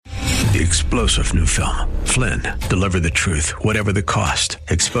The explosive new film, Flynn, deliver the truth, whatever the cost,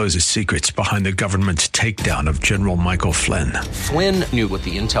 exposes secrets behind the government's takedown of General Michael Flynn. Flynn knew what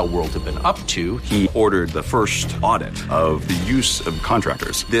the intel world had been up to. He ordered the first audit of the use of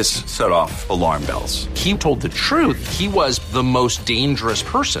contractors. This set off alarm bells. He told the truth. He was the most dangerous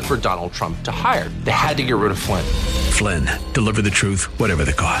person for Donald Trump to hire. They had to get rid of Flynn. Flynn, deliver the truth, whatever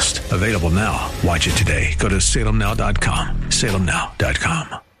the cost. Available now. Watch it today. Go to salemnow.com.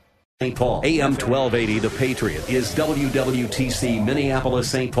 salemnow.com. St. Paul, AM 1280, The Patriot, is WWTC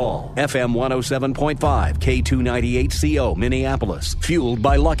Minneapolis, St. Paul, FM 107.5, K298CO, Minneapolis, fueled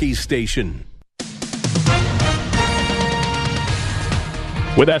by Lucky's Station.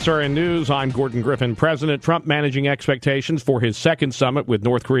 With SRN News, I'm Gordon Griffin. President Trump managing expectations for his second summit with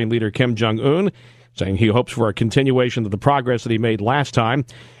North Korean leader Kim Jong-un, saying he hopes for a continuation of the progress that he made last time.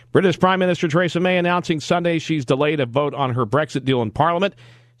 British Prime Minister Theresa May announcing Sunday she's delayed a vote on her Brexit deal in Parliament,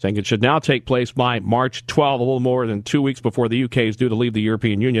 saying it should now take place by March 12, a little more than 2 weeks before the UK is due to leave the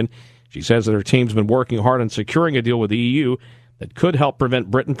European Union. She says that her team's been working hard on securing a deal with the EU that could help prevent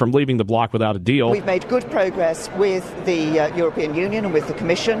Britain from leaving the bloc without a deal. We've made good progress with the European Union and with the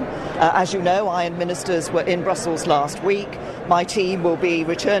Commission. As you know, iron ministers were in Brussels last week. My team will be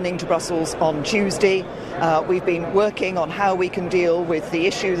returning to Brussels on Tuesday. We've been working on how we can deal with the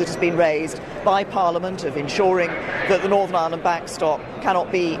issue that has been raised by Parliament of ensuring that the Northern Ireland backstop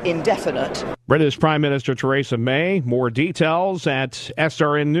cannot be indefinite. British Prime Minister Theresa May. More details at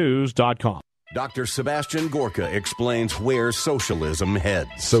srnnews.com. Dr. Sebastian Gorka explains where socialism heads.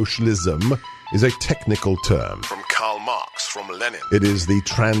 Socialism is a technical term. From Karl Marx, from Lenin. It is the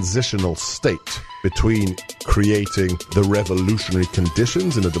transitional state between creating the revolutionary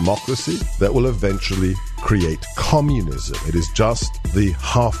conditions in a democracy that will eventually create communism. It is just the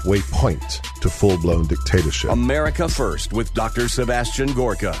halfway point to full-blown dictatorship. America First with Dr. Sebastian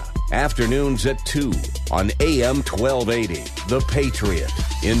Gorka. Afternoons at 2 on AM 1280. The Patriot.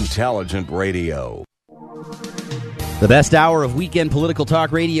 Intelligent Radio. The best hour of weekend political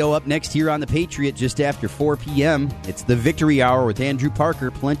talk radio up next here on The Patriot just after 4 p.m. It's the Victory Hour with Andrew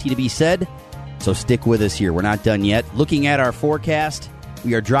Parker. Plenty to be said, so stick with us here. We're not done yet. Looking at our forecast,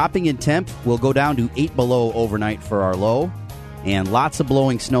 we are dropping in temp. We'll go down to 8 below overnight for our low. And lots of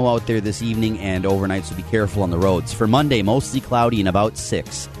blowing snow out there this evening and overnight, so be careful on the roads. For Monday, mostly cloudy and about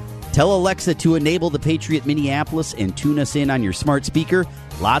 6. Tell Alexa to enable The Patriot Minneapolis and tune us in on your smart speaker.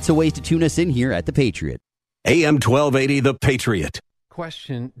 Lots of ways to tune us in here at The Patriot. AM 1280, The Patriot.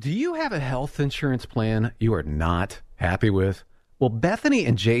 Question, do you have a health insurance plan you are not happy with? Well, Bethany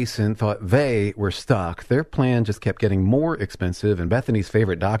and Jason thought they were stuck. Their plan just kept getting more expensive, and Bethany's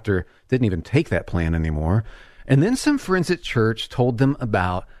favorite doctor didn't even take that plan anymore. And then some friends at church told them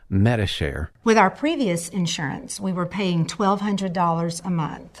about MediShare. With our previous insurance, we were paying $1,200 a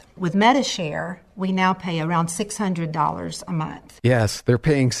month. With MediShare, we now pay around $600 a month. Yes, they're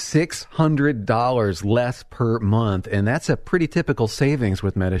paying $600 less per month, and that's a pretty typical savings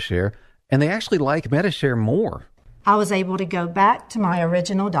with MediShare. And they actually like MediShare more. I was able to go back to my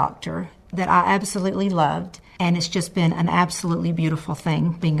original doctor that I absolutely loved, and it's just been an absolutely beautiful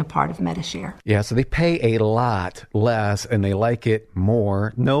thing being a part of MediShare. Yeah, so they pay a lot less, and they like it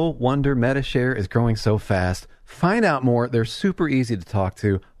more. No wonder MediShare is growing so fast. Find out more. They're super easy to talk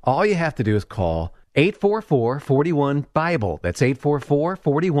to. All you have to do is call 844-41-BIBLE. That's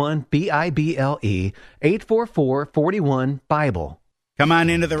 844-41-BIBLE. 844-41-BIBLE. Come on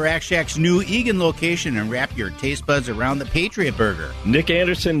into the Rack Shack's new Eagan location and wrap your taste buds around the Patriot Burger. Nick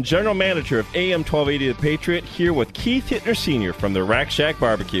Anderson, General Manager of AM 1280 The Patriot, here with Keith Hittner Sr. from the Rack Shack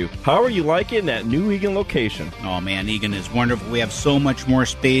Barbecue. How are you liking that new Eagan location? Oh man, Eagan is wonderful. We have so much more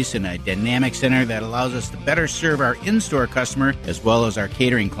space and a dynamic center that allows us to better serve our in-store customer as well as our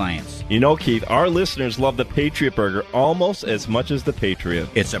catering clients. You know, Keith, our listeners love the Patriot Burger almost as much as the Patriot.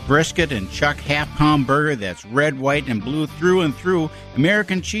 It's a brisket and chuck half-pound burger that's red, white, and blue through and through.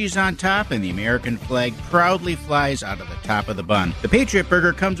 American cheese on top, and the American flag proudly flies out of the top of the bun. The Patriot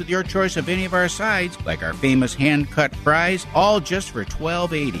Burger comes with your choice of any of our sides, like our famous hand-cut fries, all just for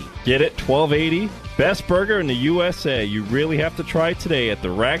 $12.80. Get it? $12.80? Best burger in the USA. You really have to try it today at the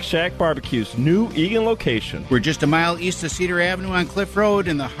Rack Shack Barbecue's new Eagan location. We're just a mile east of Cedar Avenue on Cliff Road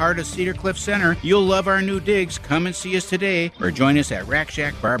in the heart of Cedar Cliff Center. You'll love our new digs. Come and see us today or join us at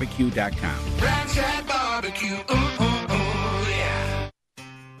RackShackBarbecue.com. Rack Shack Barbecue. Yeah.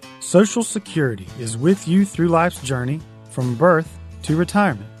 Social Security is with you through life's journey from birth to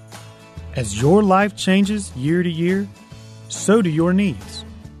retirement. As your life changes year to year, so do your needs.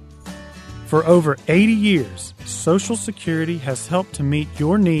 For over 80 years, Social Security has helped to meet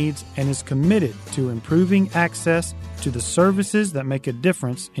your needs and is committed to improving access to the services that make a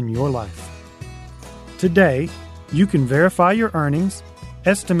difference in your life. Today, you can verify your earnings,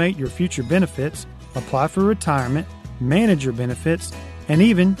 estimate your future benefits, apply for retirement, manage your benefits, and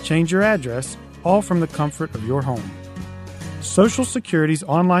even change your address, all from the comfort of your home. Social Security's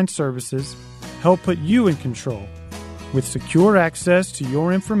online services help put you in control with secure access to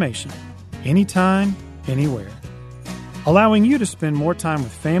your information anytime, anywhere, allowing you to spend more time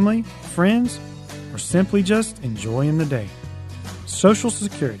with family, friends, or simply just enjoying the day. Social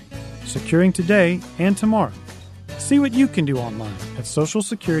Security, securing today and tomorrow. See what you can do online at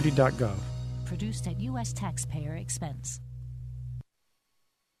socialsecurity.gov. Produced at U.S. taxpayer expense.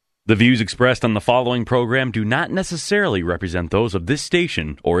 The views expressed on the following program do not necessarily represent those of this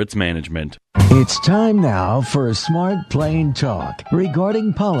station or its management. It's time now for a smart, plain talk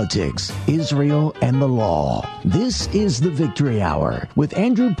regarding politics, Israel, and the law. This is the Victory Hour with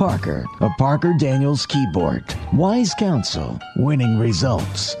Andrew Parker of Parker Daniels Keyboard. Wise counsel, winning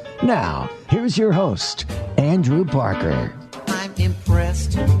results. Now, here's your host, Andrew Parker. I'm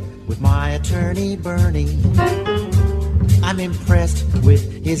impressed with my attorney, Bernie. I'm impressed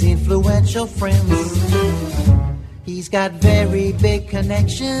with his influential friends. He's got very big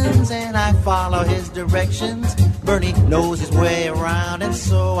connections, and I follow his directions. Bernie knows his way around, and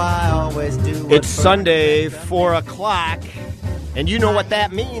so I always do. It's Sunday, 4 o'clock, and you know what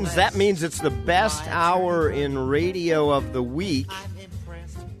that means. That means it's the best hour in radio of the week.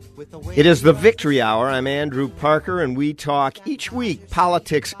 It is the Victory Hour. I'm Andrew Parker, and we talk each week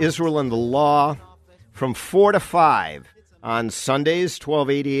politics, Israel, and the law from 4 to 5. On Sundays,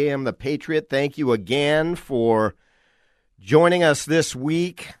 1280 a.m., The Patriot. Thank you again for joining us this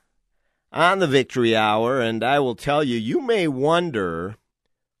week on the Victory Hour. And I will tell you, you may wonder,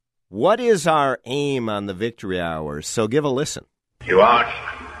 what is our aim on the Victory Hour? So give a listen. You ask,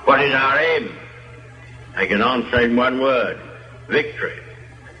 what is our aim? I can answer in one word, victory.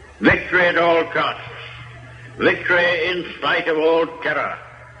 Victory at all costs. Victory in spite of all terror.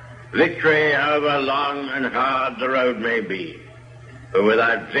 Victory, however long and hard the road may be. For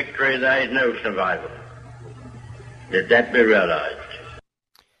without victory, there is no survival. Let that be realized.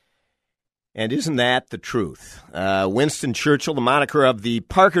 And isn't that the truth? Winston Churchill, the moniker of the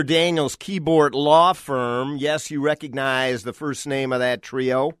Parker Daniels Keyboard Law Firm. Yes, you recognize the first name of that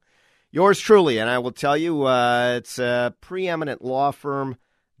trio. Yours truly, and I will tell you, it's a preeminent law firm,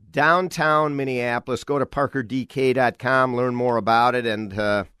 downtown Minneapolis. Go to parkerdk.com, learn more about it,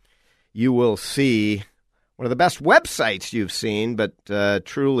 and you will see one of the best websites you've seen, but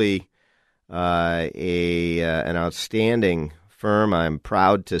truly an outstanding firm, I'm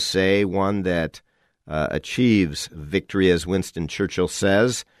proud to say, one that achieves victory, as Winston Churchill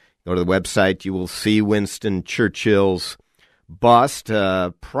says. Go to the website, you will see Winston Churchill's bust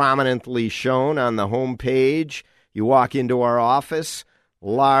prominently shown on the homepage. You walk into our office,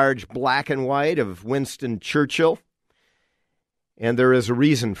 large black and white of Winston Churchill. And there is a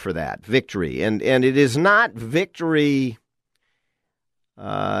reason for that, victory. And it is not victory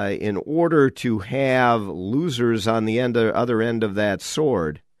in order to have losers on the other end of that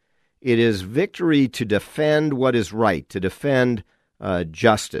sword. It is victory to defend what is right, to defend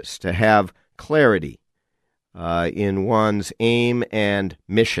justice, to have clarity in one's aim and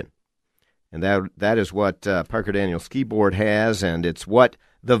mission. And that is what Parker Daniels Keyboard has, and it's what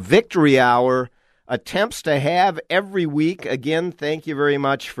the Victory Hour attempts to have every week. Again, thank you very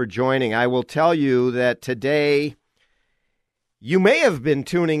much for joining. I will tell you that today you may have been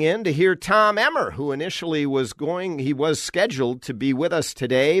tuning in to hear Tom Emmer, who initially he was scheduled to be with us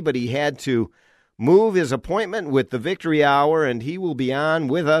today, but he had to move his appointment with the Victory Hour, and he will be on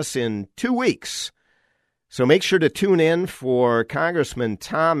with us in 2 weeks. So make sure to tune in for Congressman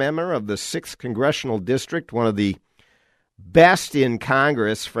Tom Emmer of the 6th Congressional District, one of the best in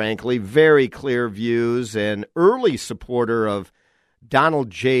Congress, frankly, very clear views, an early supporter of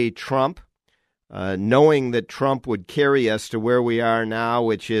Donald J. Trump, knowing that Trump would carry us to where we are now,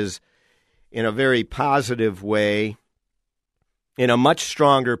 which is in a very positive way, in a much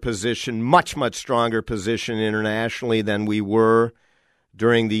stronger position, much stronger position internationally than we were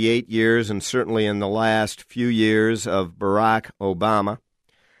during the 8 years and certainly in the last few years of Barack Obama.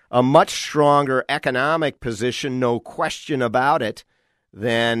 A much stronger economic position, no question about it,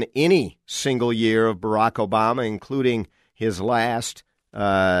 than any single year of Barack Obama, including his last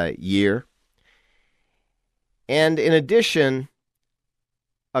year. And in addition,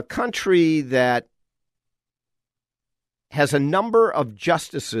 a country that has a number of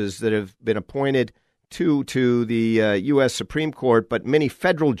justices that have been appointed to the U.S. Supreme Court, but many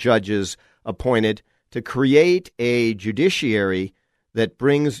federal judges appointed to create a judiciary that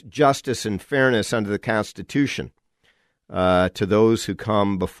brings justice and fairness under the Constitution. to those who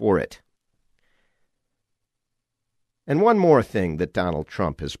come before it. And one more thing that Donald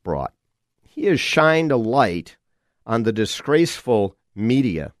Trump has brought. He has shined a light on the disgraceful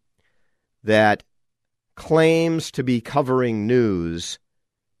media that claims to be covering news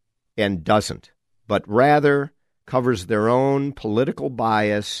and doesn't, but rather covers their own political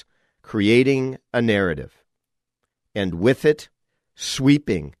bias, creating a narrative, and with it,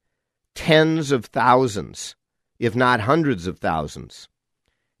 sweeping tens of thousands, if not hundreds of thousands,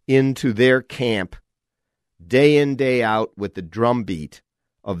 into their camp day in, day out with the drumbeat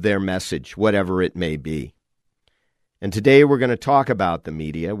of their message, whatever it may be. And today we're going to talk about the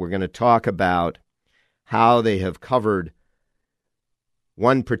media. We're going to talk about how they have covered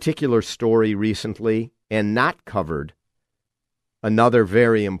one particular story recently and not covered another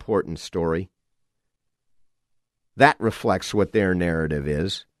very important story. That reflects what their narrative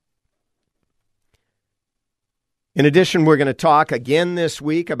is. In addition, we're going to talk again this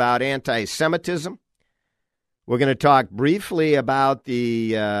week about anti-Semitism. We're going to talk briefly about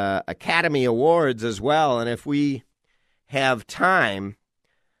the Academy Awards as well. And if we have time,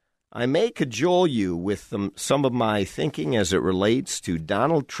 I may cajole you with some of my thinking as it relates to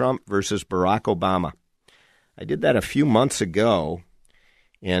Donald Trump versus Barack Obama. I did that a few months ago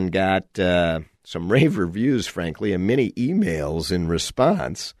and got some rave reviews, frankly, and many emails in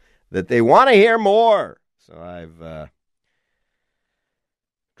response that they want to hear more. So I've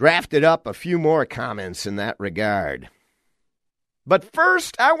drafted up a few more comments in that regard. But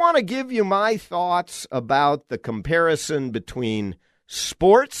first, I want to give you my thoughts about the comparison between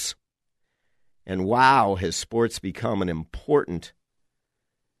sports and wow, has sports become an important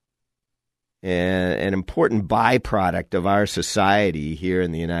byproduct of our society here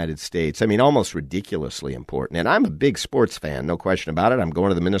in the United States. I mean, almost ridiculously important. And I'm a big sports fan, no question about it. I'm going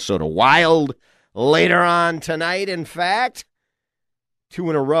to the Minnesota Wild later on tonight, in fact. 2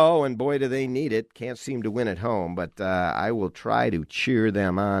 in a row, and boy, do they need it. Can't seem to win at home, but I will try to cheer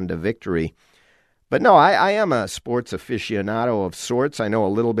them on to victory. But no, I am a sports aficionado of sorts. I know a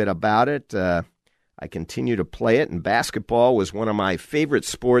little bit about it. I continue to play it, and basketball was one of my favorite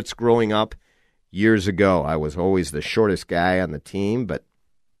sports growing up years ago. I was always the shortest guy on the team,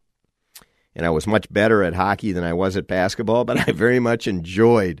 and I was much better at hockey than I was at basketball, but I very much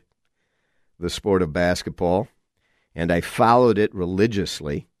enjoyed the sport of basketball. And I followed it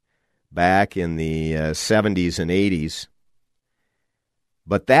religiously back in the 70s and 80s.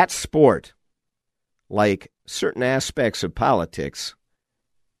 But that sport, like certain aspects of politics,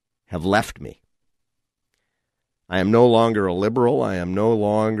 have left me. I am no longer a liberal. I am no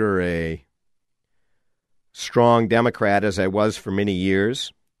longer a strong Democrat as I was for many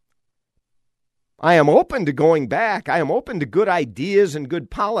years. I am open to going back. I am open to good ideas and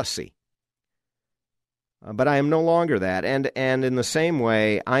good policy. But I am no longer that. And in the same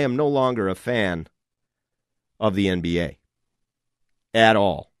way, I am no longer a fan of the NBA at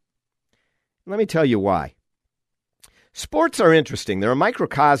all. Let me tell you why. Sports are interesting. They're a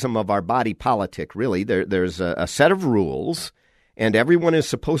microcosm of our body politic, really. There's a set of rules, and everyone is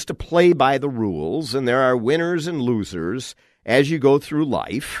supposed to play by the rules, and there are winners and losers as you go through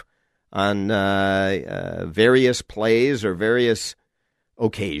life on various plays or various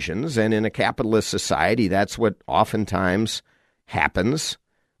occasions, and in a capitalist society, that's what oftentimes happens.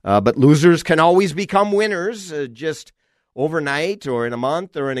 But losers can always become winners just overnight or in a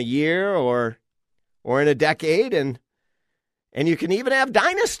month or in a year or in a decade, and you can even have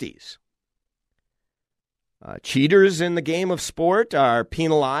dynasties. Cheaters in the game of sport are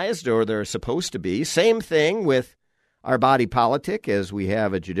penalized, or they're supposed to be. Same thing with our body politic, as we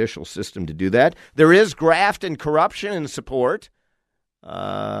have a judicial system to do that. There is graft and corruption in support.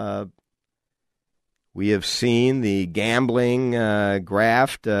 We have seen the gambling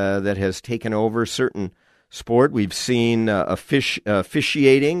graft that has taken over certain sport. We've seen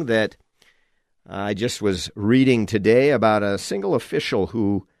officiating that I just was reading today about a single official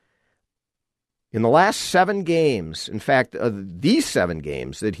who, in the last 7 games, in fact, these 7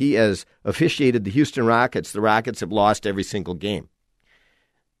 games that he has officiated the Houston Rockets, the Rockets have lost every single game.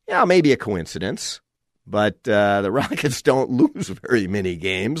 Yeah, maybe a coincidence. But the Rockets don't lose very many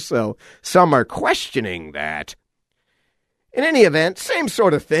games, so some are questioning that. In any event, same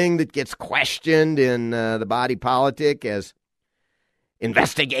sort of thing that gets questioned in the body politic as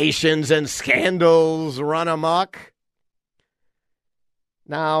investigations and scandals run amok.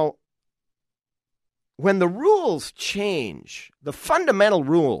 Now, when the rules change, the fundamental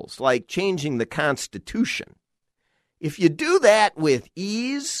rules, like changing the Constitution, if you do that with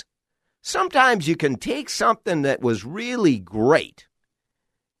ease, sometimes you can take something that was really great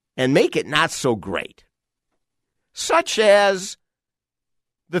and make it not so great. such as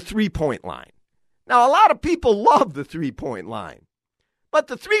the three-point line. Now, a lot of people love the three-point line, but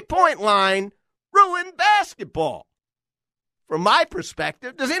the three-point line ruined basketball. From my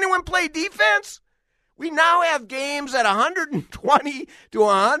perspective, does anyone play defense? We now have games at 120 to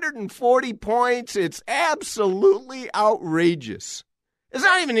 140 points. It's absolutely outrageous. It's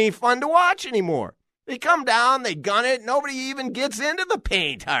not even any fun to watch anymore. They come down, they gun it, nobody even gets into the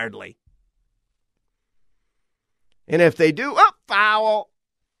paint hardly. And if they do, foul.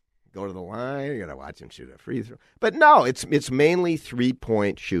 Go to the line, you got to watch them shoot a free throw. But no, it's mainly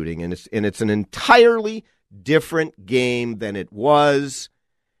three-point shooting, and it's an entirely different game than it was.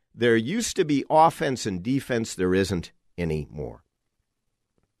 There used to be offense and defense. There isn't anymore.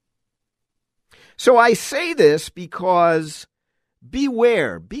 So I say this because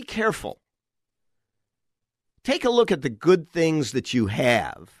beware, be careful. Take a look at the good things that you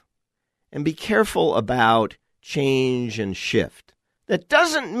have and be careful about change and shift. That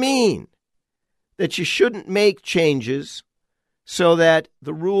doesn't mean that you shouldn't make changes so that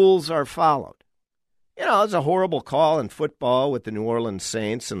the rules are followed. You know, it's a horrible call in football with the New Orleans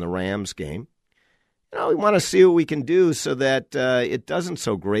Saints and the Rams game. You know, we want to see what we can do so that it doesn't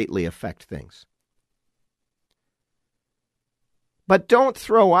so greatly affect things. But don't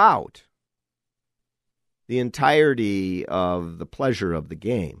throw out the entirety of the pleasure of the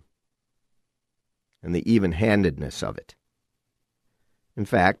game and the even-handedness of it. In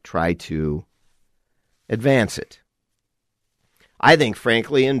fact, try to advance it. I think,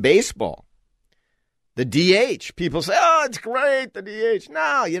 frankly, in baseball, the DH, people say, oh, it's great, the DH.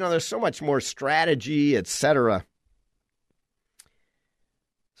 No, there's so much more strategy, etc.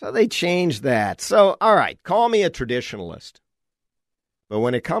 So they changed that. So, all right, call me a traditionalist. But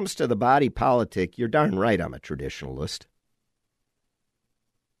when it comes to the body politic, you're darn right I'm a traditionalist.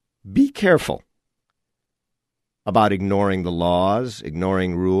 Be careful about ignoring the laws,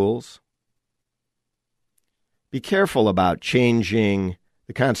 ignoring rules. Be careful about changing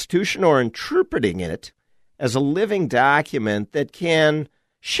the Constitution or interpreting it as a living document that can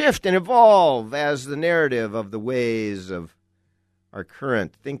shift and evolve as the narrative of the ways of our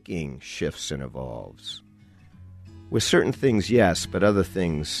current thinking shifts and evolves. With certain things, yes, but other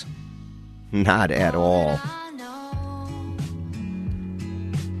things, not at all.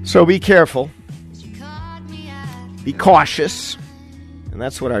 So be careful. Be cautious. And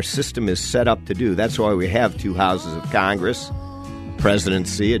that's what our system is set up to do. That's why we have two houses of Congress, a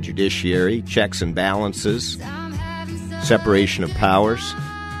presidency, a judiciary, checks and balances, separation of powers.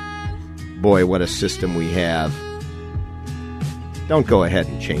 Boy, what a system we have. Don't go ahead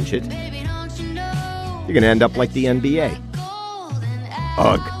and change it. You're going to end up like the NBA.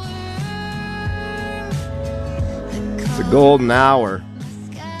 Ugh. It's a golden hour.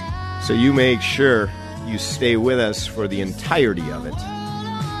 So you make sure you stay with us for the entirety of it.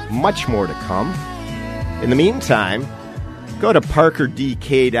 Much more to come. In the meantime, go to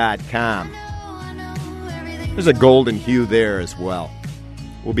parkerdk.com. There's a golden hue there as well.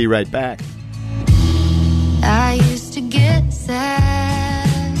 We'll be right back. I used to get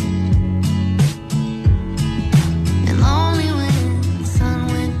sad and lonely when the sun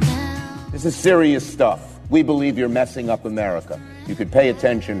went down. This is serious stuff. We believe you're messing up America. You could pay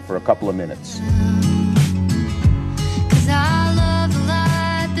attention for a couple of minutes.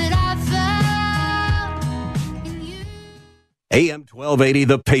 AM 1280,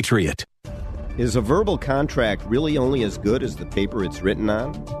 The Patriot. Is a verbal contract really only as good as the paper it's written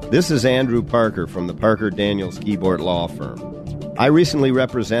on? This is Andrew Parker from the Parker Daniels Keyboard Law Firm. I recently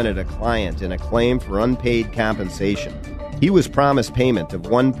represented a client in a claim for unpaid compensation. He was promised payment of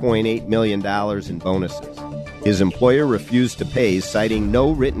 $1.8 million in bonuses. His employer refused to pay, citing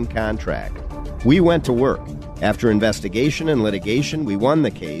no written contract. We went to work. After investigation and litigation, we won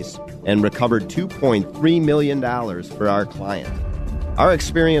the case and recovered $2.3 million for our client. Our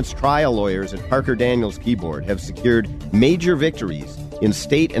experienced trial lawyers at Parker Daniels Keyboard have secured major victories in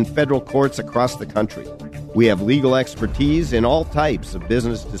state and federal courts across the country. We have legal expertise in all types of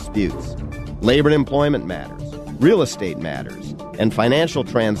business disputes, labor and employment matters, real estate matters, and financial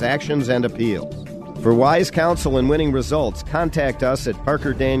transactions and appeals. For wise counsel and winning results, contact us at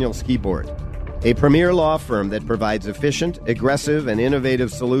Parker Daniels Keyboard, a premier law firm that provides efficient, aggressive, and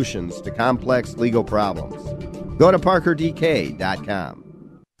innovative solutions to complex legal problems. Go to parkerdk.com.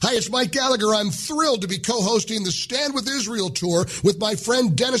 Hi, it's Mike Gallagher. I'm thrilled to be co-hosting the Stand With Israel tour with my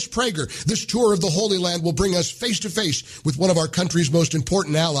friend Dennis Prager. This tour of the Holy Land will bring us face-to-face with one of our country's most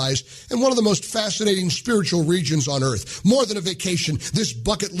important allies and one of the most fascinating spiritual regions on earth. More than a vacation, this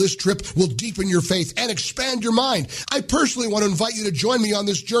bucket list trip will deepen your faith and expand your mind. I personally want to invite you to join me on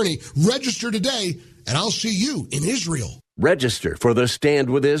this journey. Register today and I'll see you in Israel. Register for the Stand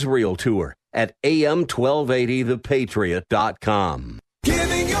With Israel tour at am1280thepatriot.com.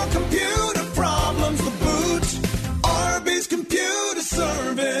 Giving your computer problems the boot. Arby's Computer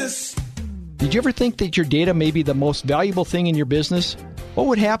Service. Did you ever think that your data may be the most valuable thing in your business? What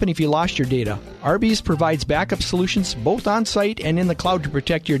would happen if you lost your data? Arby's provides backup solutions both on-site and in the cloud to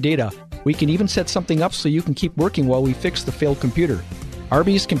protect your data. We can even set something up so you can keep working while we fix the failed computer.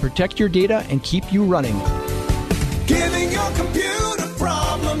 Arby's can protect your data and keep you running. Giving your computer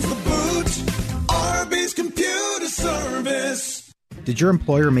problems the boot. Arby's Computer Service. Did your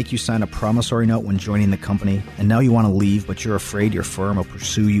employer make you sign a promissory note when joining the company, and now you want to leave, but you're afraid your firm will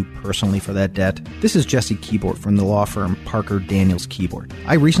pursue you personally for that debt? This is Jesse Keyboard from the law firm Parker Daniels Keyboard.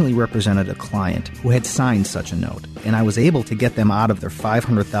 I recently represented a client who had signed such a note, and I was able to get them out of their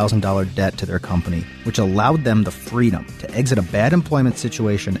 $500,000 debt to their company, which allowed them the freedom to exit a bad employment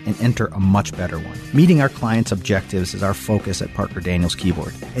situation and enter a much better one. Meeting our clients' objectives is our focus at Parker Daniels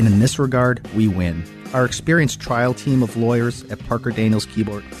Keyboard, and in this regard, we win. Our experienced trial team of lawyers at Parker Daniels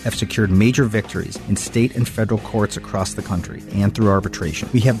Keyboard have secured major victories in state and federal courts across the country and through arbitration.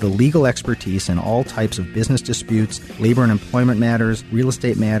 We have the legal expertise in all types of business disputes, labor and employment matters, real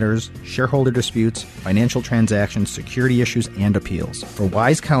estate matters, shareholder disputes, financial transactions, security issues, and appeals. For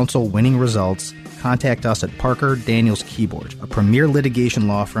wise counsel, winning results, contact us at Parker Daniels Keyboard, a premier litigation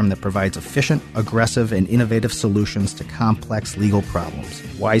law firm that provides efficient, aggressive, and innovative solutions to complex legal problems.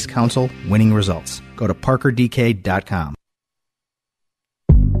 Wise counsel, winning results. Go to parkerdk.com.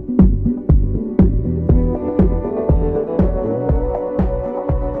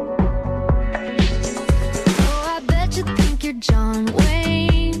 Oh, I bet you think you're John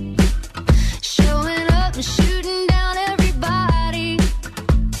Wayne, showing up and shooting down everybody.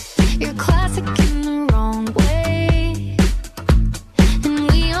 You're classic in the wrong way,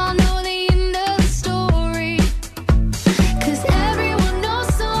 and we all know the end of the story. 'Cause everyone knows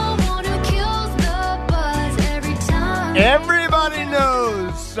someone who kills the buzz every time. Everybody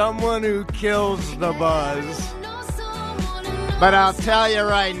knows someone who kills the buzz. But I'll tell you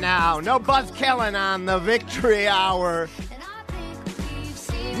right now, no buzz killing on the Victory Hour.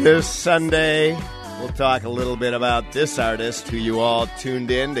 This Sunday, we'll talk a little bit about this artist who you all tuned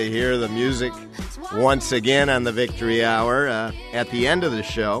in to hear the music once again on the Victory Hour at the end of the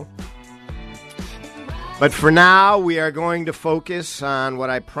show. But for now, we are going to focus on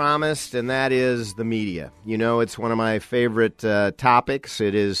what I promised, and that is the media. You know, it's one of my favorite topics.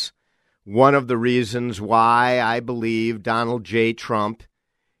 It is one of the reasons why I believe Donald J. Trump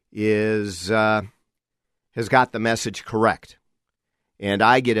has got the message correct. And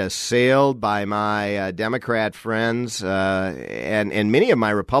I get assailed by my Democrat friends and many of my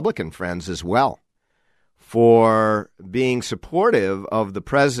Republican friends as well for being supportive of the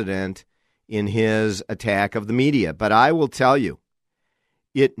president in his attack of the media. But I will tell you,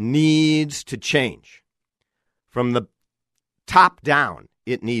 it needs to change. From the top down,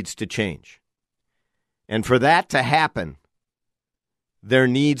 it needs to change. And for that to happen, there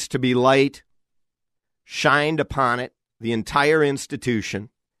needs to be light shined upon it, the entire institution,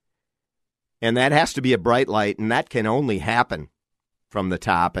 and that has to be a bright light, and that can only happen from the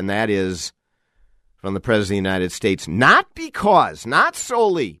top, and that is from the President of the United States. Not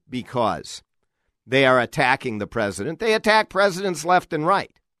solely because they are attacking the president. They attack presidents left and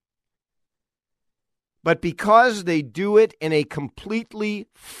right. But because they do it in a completely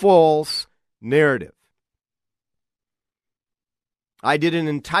false narrative. I did an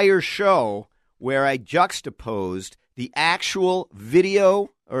entire show where I juxtaposed the actual video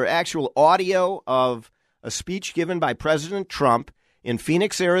or actual audio of a speech given by President Trump in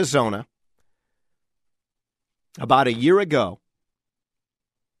Phoenix, Arizona, about a year ago,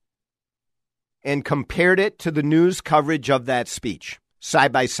 and compared it to the news coverage of that speech,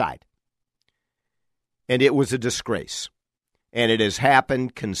 side by side. And it was a disgrace. And it has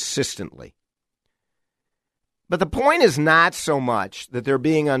happened consistently. But the point is not so much that they're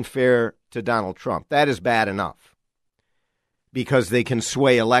being unfair to Donald Trump. That is bad enough. Because they can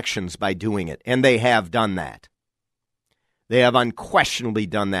sway elections by doing it. And they have done that. They have unquestionably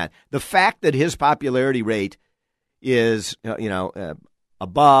done that. The fact that his popularity rate is,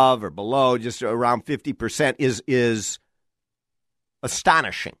 above or below, just around 50% is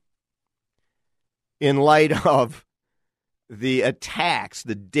astonishing. In light of the attacks,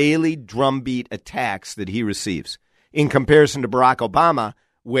 the daily drumbeat attacks that he receives, in comparison to Barack Obama,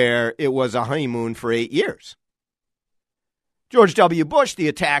 where it was a honeymoon for 8 years. George W. Bush, the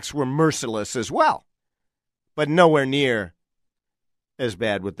attacks were merciless as well, but nowhere near as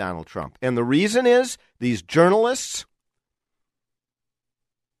bad with Donald Trump. And the reason is these journalists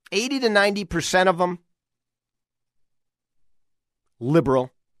 80 to 90% of them,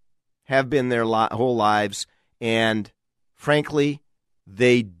 liberal, have been their whole lives, and frankly,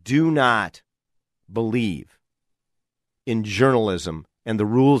 they do not believe in journalism and the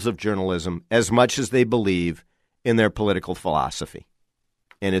rules of journalism as much as they believe in their political philosophy.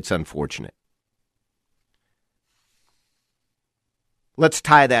 And it's unfortunate. Let's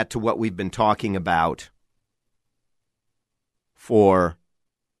tie that to what we've been talking about for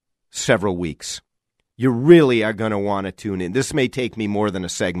several weeks. You really are going to want to tune in. This may take me more than a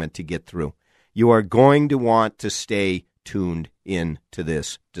segment to get through. You are going to want to stay tuned in to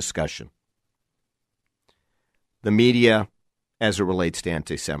this discussion. The media as it relates to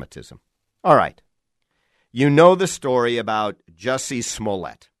anti-Semitism. All right. You know the story about Jussie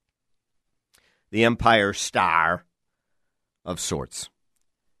Smollett, the Empire star of sorts.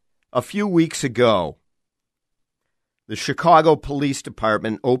 A few weeks ago, the Chicago Police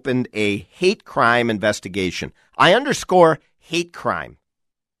Department opened a hate crime investigation. I underscore hate crime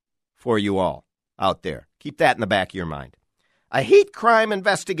for you all out there. Keep that in the back of your mind. A hate crime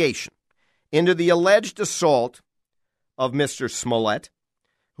investigation into the alleged assault of Mr. Smollett,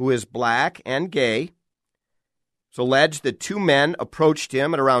 who is black and gay. It's alleged that two men approached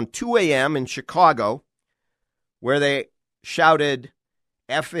him at around 2 a.m. in Chicago, where they shouted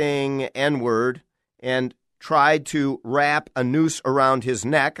effing N-word and tried to wrap a noose around his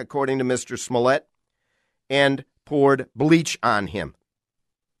neck, according to Mr. Smollett, and poured bleach on him.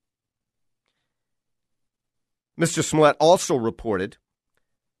 Mr. Smollett also reported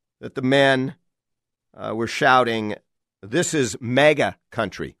that the men were shouting, "This is MAGA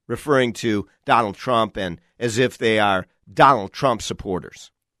country," referring to Donald Trump and as if they are Donald Trump supporters.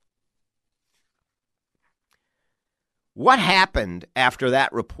 What happened after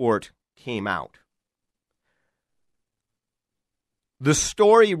that report came out? The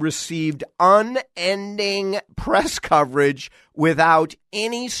story received unending press coverage without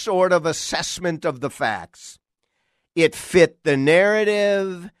any sort of assessment of the facts. It fit the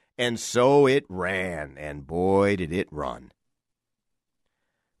narrative, and so it ran, and boy, did it run.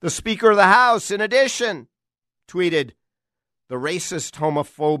 The Speaker of the House, in addition, tweeted, "The racist,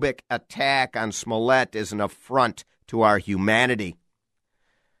 homophobic attack on Smollett is an affront to our humanity."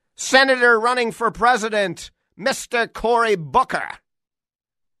 Senator running for president, Mr. Cory Booker,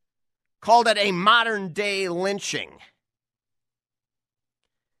 called it a modern-day lynching.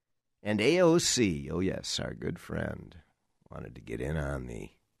 And AOC, oh yes, our good friend, wanted to get in on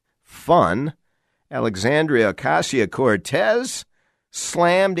the fun. Alexandria Ocasio-Cortez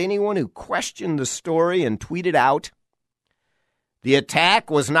slammed anyone who questioned the story and tweeted out, "The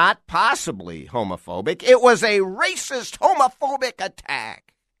attack was not possibly homophobic. It was a racist, homophobic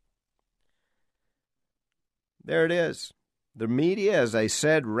attack." There it is. The media, as I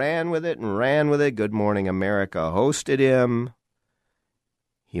said, ran with it and ran with it. Good Morning America hosted him.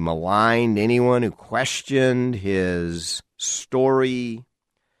 He maligned anyone who questioned his story.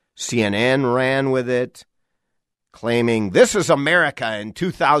 CNN ran with it, claiming this is America in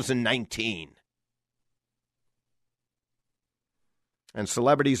 2019. And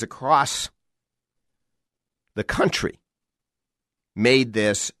celebrities across the country made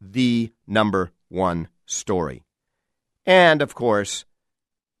this the number one story. And, of course,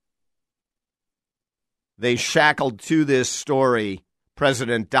 they shackled to this story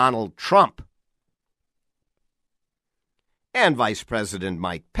President Donald Trump and Vice President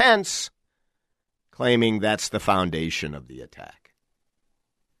Mike Pence, claiming that's the foundation of the attack.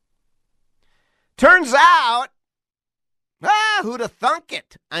 Turns out, who'd have thunk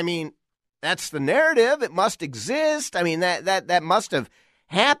it? I mean, that's the narrative. It must exist. I mean, that must have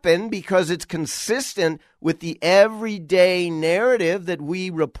happened because it's consistent with the everyday narrative that we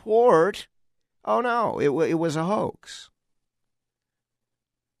report. Oh, no, it was a hoax.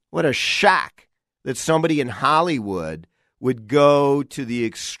 What a shock that somebody in Hollywood would go to the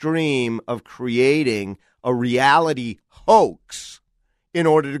extreme of creating a reality hoax in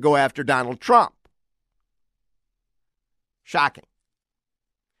order to go after Donald Trump. Shocking.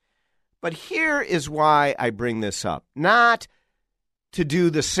 But here is why I bring this up. Not to do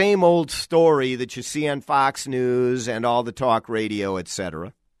the same old story that you see on Fox News and all the talk radio,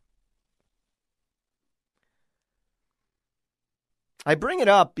 etc. I bring it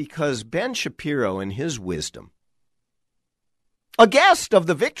up because Ben Shapiro, in his wisdom, a guest of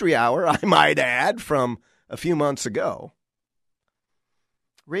the Victory Hour, I might add, from a few months ago,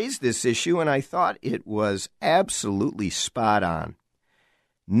 raised this issue, and I thought it was absolutely spot on.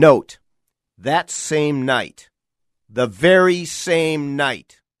 Note, that same night, the very same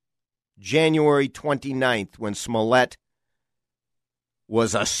night, January 29th, when Smollett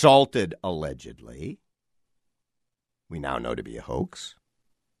was assaulted, allegedly. We now know to be a hoax.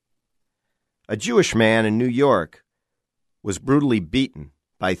 A Jewish man in New York was brutally beaten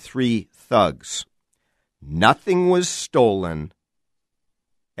by 3 thugs. Nothing was stolen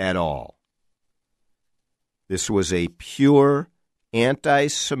at all. This was a pure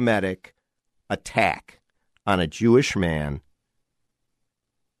anti-Semitic attack on a Jewish man,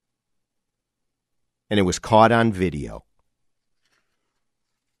 and it was caught on video.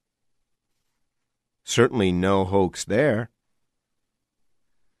 Certainly no hoax there.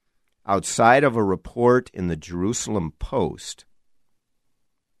 Outside of a report in the Jerusalem Post,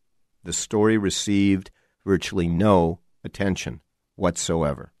 the story received virtually no attention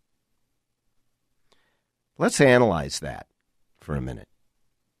whatsoever. Let's analyze that for a minute.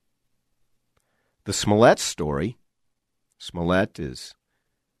 The Smollett story, Smollett is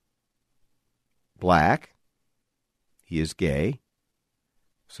black, he is gay.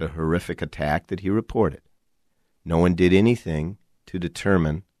 It's a horrific attack that he reported. No one did anything to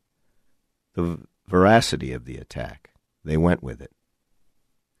determine the veracity of the attack. They went with it.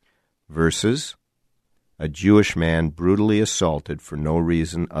 Versus a Jewish man brutally assaulted for no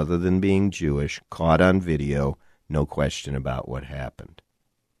reason other than being Jewish, caught on video, no question about what happened.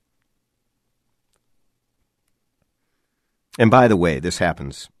 And by the way, this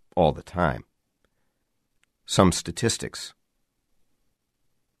happens all the time. Some statistics.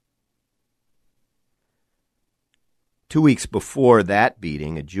 2 weeks before that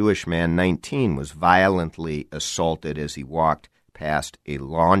beating, a Jewish man, 19, was violently assaulted as he walked past a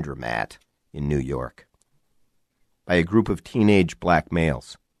laundromat in New York by a group of teenage black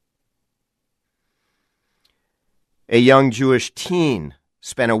males. A young Jewish teen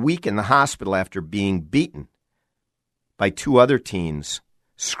spent a week in the hospital after being beaten by 2 other teens,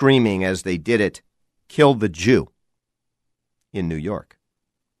 screaming as they did it, "Kill the Jew," in New York.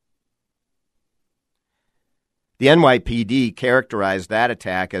 The NYPD characterized that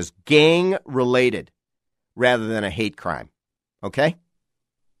attack as gang-related rather than a hate crime. Okay?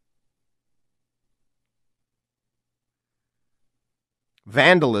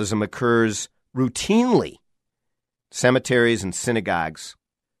 Vandalism occurs routinely in cemeteries and synagogues.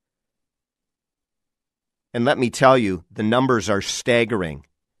 And let me tell you, the numbers are staggering,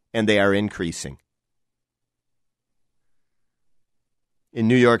 and they are increasing. In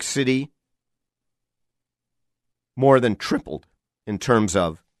New York City, more than tripled in terms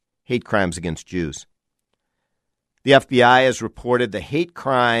of hate crimes against Jews. The FBI has reported the hate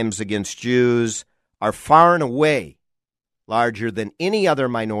crimes against Jews are far and away larger than any other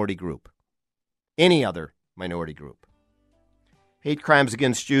minority group. Any other minority group. Hate crimes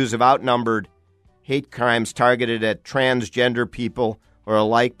against Jews have outnumbered hate crimes targeted at transgender people or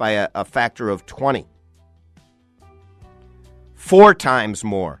alike by a factor of 20. 4 times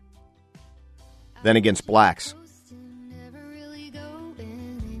more than against blacks.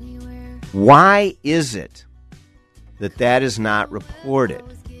 Why is it that is not reported?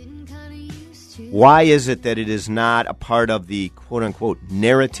 Why is it that it is not a part of the quote-unquote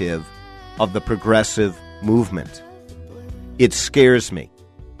narrative of the progressive movement? It scares me.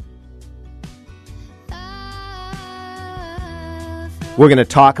 We're going to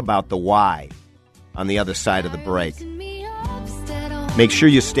talk about the why on the other side of the break. Make sure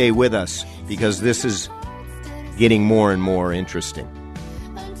you stay with us because this is getting more and more interesting.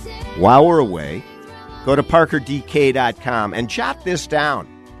 While we're away, go to parkerdk.com and jot this down,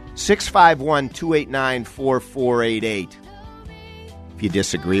 651-289-4488. If you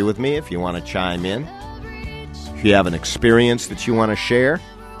disagree with me, if you want to chime in, if you have an experience that you want to share,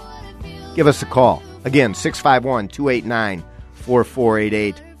 give us a call. Again,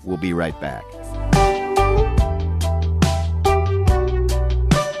 651-289-4488. We'll be right back.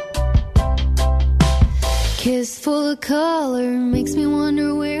 Kiss full of color makes me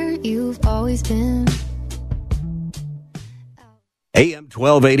wonder where you've always been. AM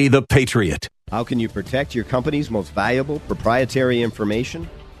 1280, The Patriot. How can you protect your company's most valuable proprietary information?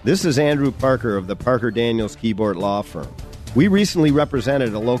 This is Andrew Parker of the Parker Daniels Keyboard Law Firm. We recently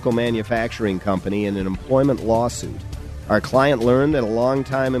represented a local manufacturing company in an employment lawsuit. Our client learned that a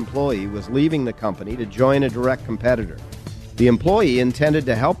longtime employee was leaving the company to join a direct competitor. The employee intended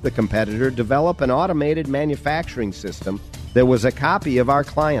to help the competitor develop an automated manufacturing system that was a copy of our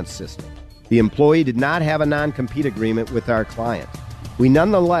client's system. The employee did not have a non-compete agreement with our client. We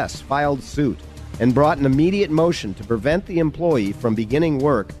nonetheless filed suit and brought an immediate motion to prevent the employee from beginning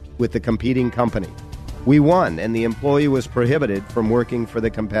work with the competing company. We won, and the employee was prohibited from working for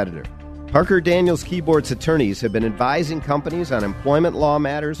the competitor. Parker Daniels Keyboard's attorneys have been advising companies on employment law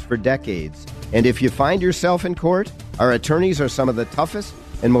matters for decades, and if you find yourself in court, Our attorneys are some of the toughest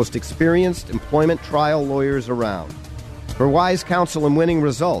and most experienced employment trial lawyers around. For wise counsel and winning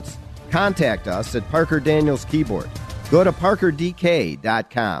results, contact us at Parker Daniels Keyboard. Go to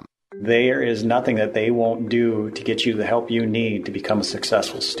parkerdk.com. There is nothing that they won't do to get you the help you need to become a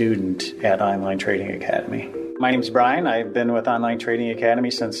successful student at Online Trading Academy. My name's Brian. I've been with Online Trading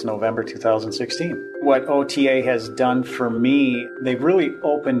Academy since November 2016. What OTA has done for me, they've really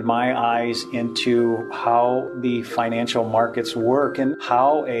opened my eyes into how the financial markets work and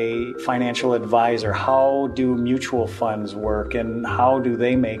how a financial advisor, how do mutual funds work and how do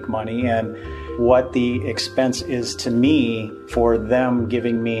they make money, and what the expense is to me for them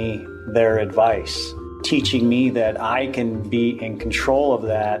giving me their advice. Teaching me that I can be in control of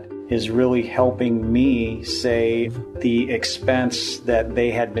that is really helping me save the expense that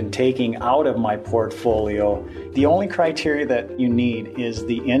they had been taking out of my portfolio. The only criteria that you need is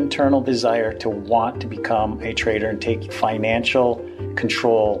the internal desire to want to become a trader and take financial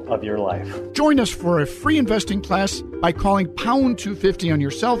control of your life. Join us for a free investing class by calling pound 250 on your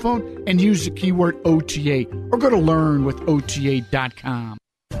cell phone and use the keyword OTA, or go to learnwithota.com.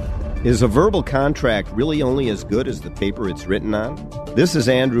 Is a verbal contract really only as good as the paper it's written on? This is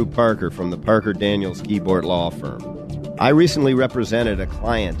Andrew Parker from the Parker Daniels Keyboard Law Firm. I recently represented a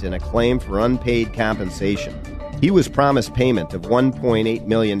client in a claim for unpaid compensation. He was promised payment of $1.8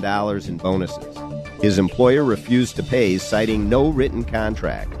 million in bonuses. His employer refused to pay, citing no written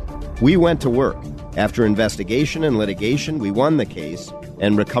contract. We went to work. After investigation and litigation, we won the case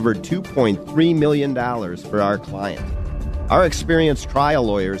and recovered $2.3 million for our client. Our experienced trial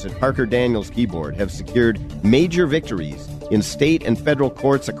lawyers at Parker Daniels Keyboard have secured major victories in state and federal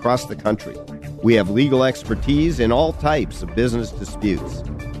courts across the country. We have legal expertise in all types of business disputes,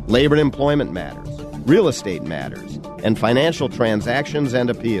 labor and employment matters, real estate matters, and financial transactions and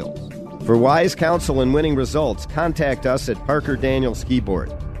appeals. For wise counsel and winning results, contact us at Parker Daniels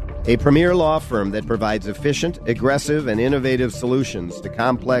Keyboard, a premier law firm that provides efficient, aggressive, and innovative solutions to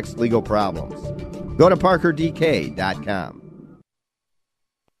complex legal problems. Go to parkerdk.com.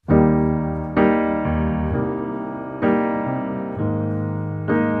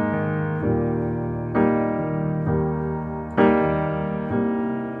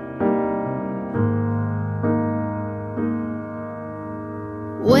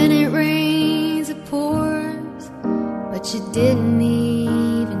 When it rains, it pours, but you didn't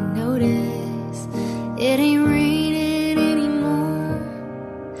even notice. It ain't raining anymore.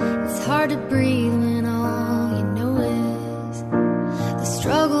 It's hard to breathe when all you know is the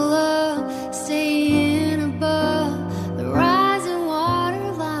struggle of staying above the rising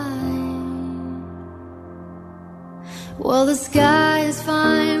water line. Well, the sky is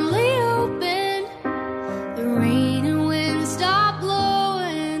finally open. The rain and wind stop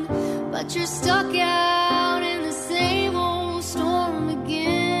blowing, but you're stuck out in the same old storm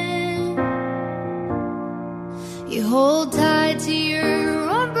again. You hold tight to your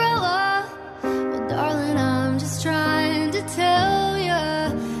umbrella. Well, darling, I'm just trying to tell you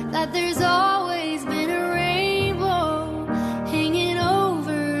that there's always been a rainbow hanging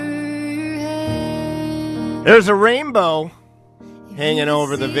over your head. There's a rainbow hanging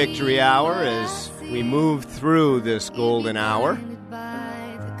over the victory hour as we move through this golden hour.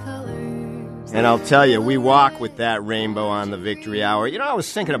 And I'll tell you, we walk with that rainbow on the victory hour. You know, I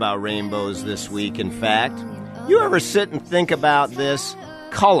was thinking about rainbows this week, in fact. You ever sit and think about this?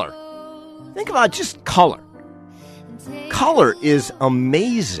 Color. Think about just color. Color is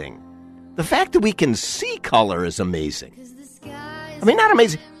amazing. The fact that we can see color is amazing. I mean, not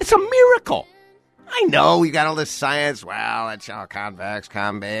amazing. It's a miracle. I know we got all this science. Well, it's convex,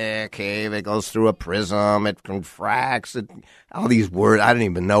 concave. It goes through a prism. It refracts. All these words. I don't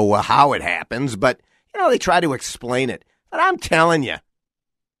even know how it happens, but they try to explain it. But I'm telling you,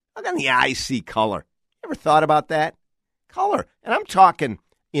 how can the eye see color? Ever thought about that? Color, and I'm talking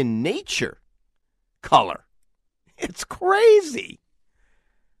in nature. Color. It's crazy.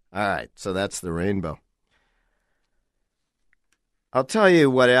 All right, so that's the rainbow. I'll tell you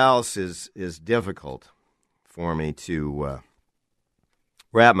what else is difficult for me to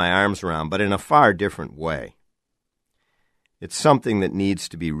wrap my arms around, but in a far different way. It's something that needs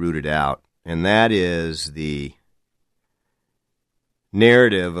to be rooted out, and that is the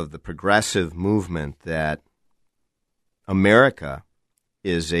narrative of the progressive movement that America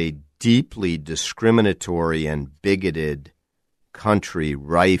is a deeply discriminatory and bigoted country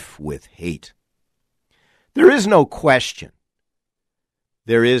rife with hate. There is no question.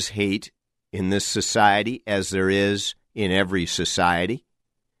 There is hate in this society, as there is in every society.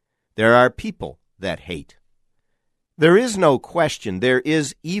 There are people that hate. There is no question there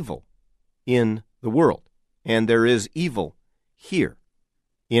is evil in the world. and there is evil here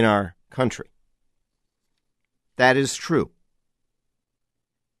in our country. That is true.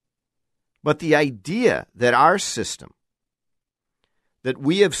 But the idea that our system that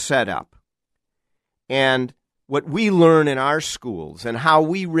we have set up and what we learn in our schools and how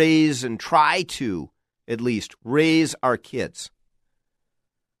we raise and try to, at least, raise our kids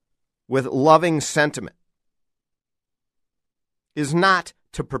with loving sentiment is not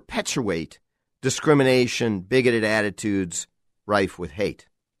to perpetuate discrimination, bigoted attitudes, rife with hate.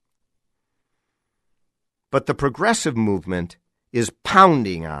 But the progressive movement is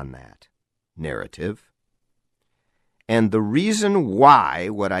pounding on that narrative. And the reason why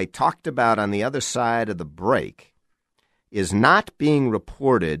what I talked about on the other side of the break is not being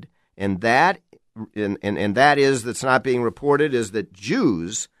reported, and that's not being reported, is that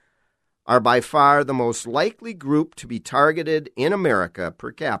Jews are by far the most likely group to be targeted in America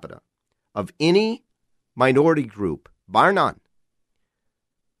per capita of any minority group, bar none,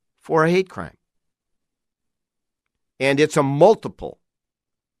 for a hate crime. And it's a multiple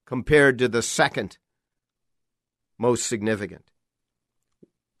compared to the second most significant.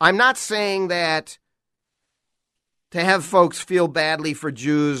 I'm not saying that to have folks feel badly for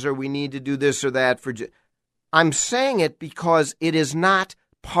Jews or we need to do this or that for Jews. I'm saying it because it is not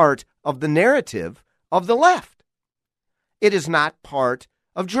part of the narrative of the left. It is not part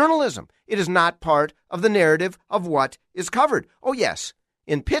of journalism. It is not part of the narrative of what is covered. Oh, yes,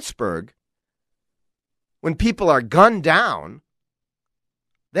 in Pittsburgh, when people are gunned down,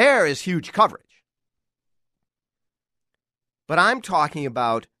 there is huge coverage. But I'm talking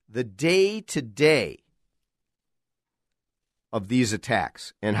about the day-to-day of these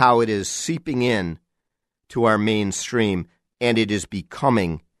attacks and how it is seeping in to our mainstream and it is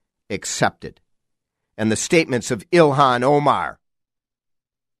becoming accepted. And the statements of Ilhan Omar,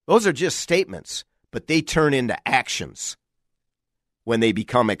 those are just statements, but they turn into actions when they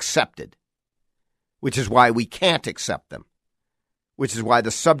become accepted, which is why we can't accept them, which is why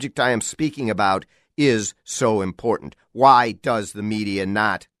the subject I am speaking about is so important. Why does the media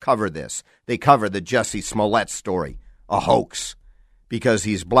not cover this? They cover the Jussie Smollett story, a hoax, because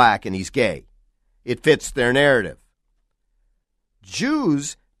he's black and he's gay. It fits their narrative.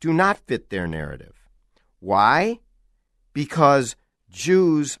 Jews do not fit their narrative. Why? Because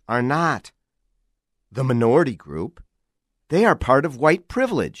Jews are not the minority group. They are part of white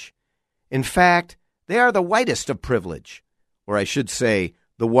privilege. In fact, they are the whitest of privilege, or I should say,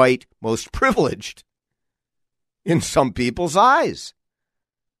 the white most privileged in some people's eyes.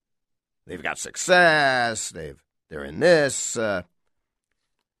 They've got success, they're in this and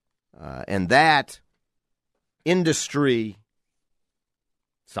that industry.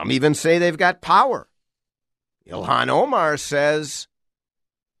 Some even say they've got power. Ilhan Omar says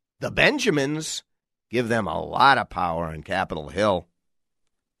the Benjamins give them a lot of power on Capitol Hill.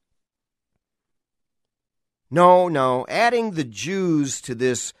 No, adding the Jews to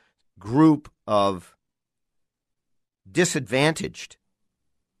this group of disadvantaged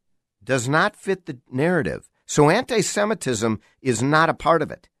does not fit the narrative. So anti-Semitism is not a part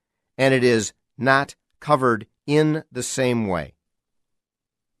of it, and it is not covered in the same way.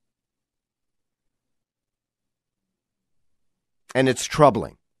 And it's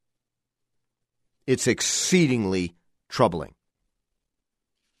troubling. It's exceedingly troubling.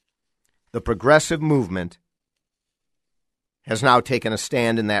 The progressive movement has now taken a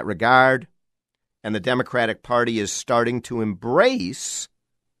stand in that regard, and the Democratic Party is starting to embrace,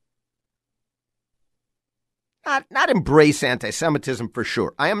 not embrace anti-Semitism for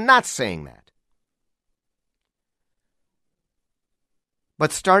sure. I am not saying that.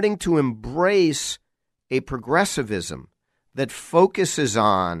 But starting to embrace a progressivism that focuses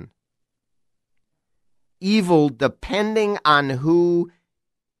on evil depending on who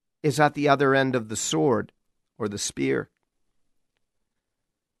is at the other end of the sword or the spear.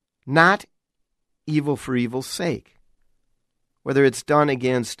 Not evil for evil's sake. Whether it's done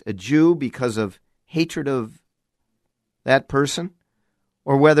against a Jew because of hatred of that person,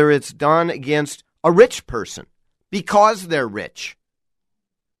 or whether it's done against a rich person because they're rich.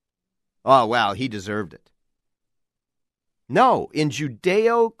 Oh, well, he deserved it. No, in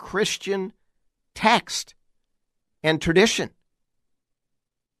Judeo-Christian text and tradition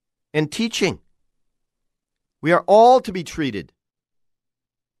and teaching, we are all to be treated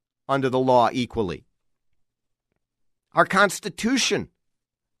under the law equally. Our Constitution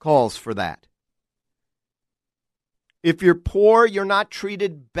calls for that. If you're poor, you're not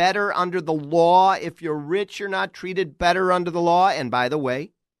treated better under the law. If you're rich, you're not treated better under the law. And by the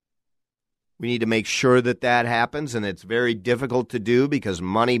way, we need to make sure that that happens, and it's very difficult to do because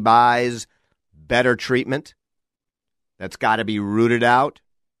money buys better treatment that's got to be rooted out.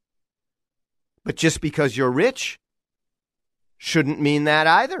 But just because you're rich shouldn't mean that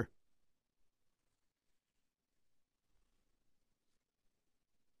either.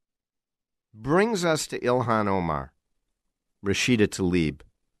 Brings us to Ilhan Omar, Rashida Tlaib,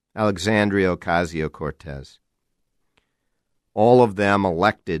 Alexandria Ocasio-Cortez. All of them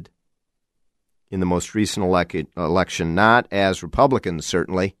elected in the most recent election, not as Republicans,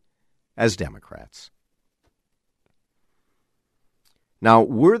 certainly, as Democrats. Now,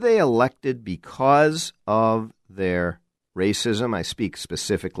 were they elected because of their racism? I speak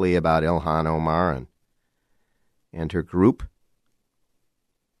specifically about Ilhan Omar and her group.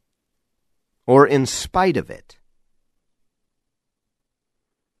 Or in spite of it?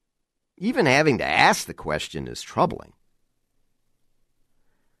 Even having to ask the question is troubling.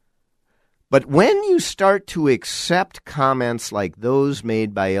 But when you start to accept comments like those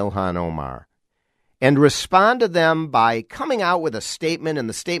made by Ilhan Omar and respond to them by coming out with a statement, and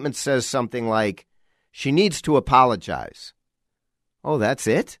the statement says something like, she needs to apologize. Oh, that's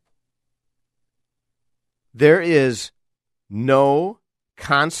it? There is no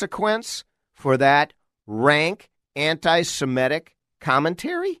consequence for that rank anti-Semitic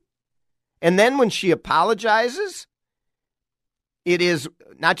commentary? And then when she apologizes, it is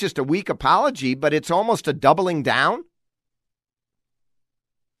not just a weak apology, but it's almost a doubling down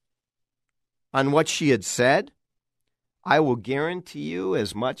on what she had said. I will guarantee you,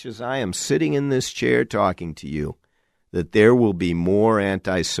 as much as I am sitting in this chair talking to you, that there will be more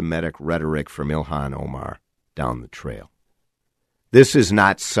anti-Semitic rhetoric from Ilhan Omar down the trail. This is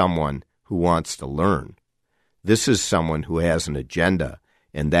not someone who wants to learn. This is someone who has an agenda,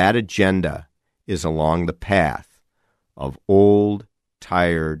 and that agenda is along the path of old,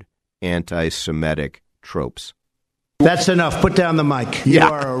 tired, anti-Semitic tropes. That's enough. Put down the mic. Yeah.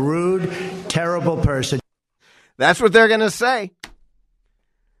 You are a rude, terrible person. That's what they're going to say.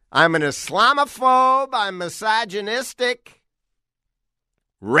 I'm an Islamophobe. I'm misogynistic.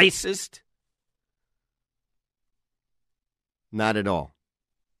 Racist. Not at all.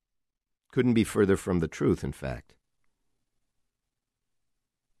 Couldn't be further from the truth, in fact.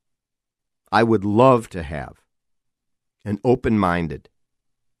 I would love to have an open-minded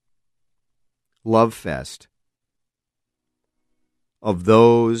love fest of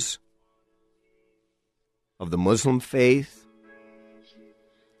those of the Muslim faith,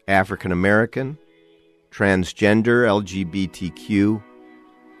 African American, transgender, LGBTQ,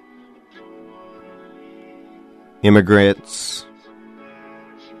 immigrants,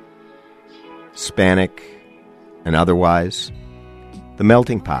 Hispanic, and otherwise, the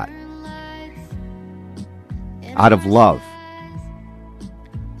melting pot. Out of love,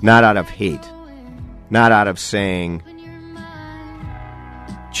 not out of hate, not out of saying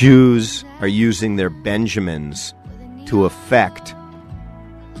Jews are using their Benjamins to affect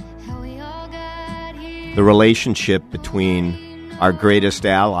the relationship between our greatest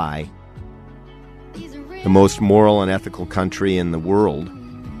ally, the most moral and ethical country in the world.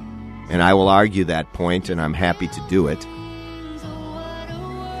 And I will argue that point, and I'm happy to do it.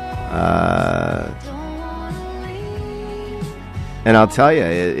 And I'll tell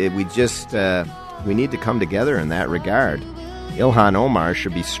you, we need to come together in that regard. Ilhan Omar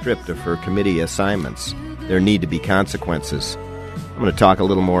should be stripped of her committee assignments. There need to be consequences. I'm going to talk a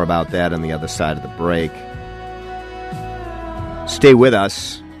little more about that on the other side of the break. Stay with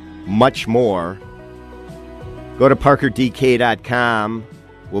us. Much more. Go to parkerdk.com.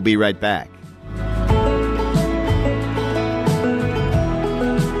 We'll be right back.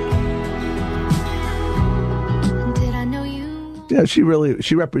 Yeah, she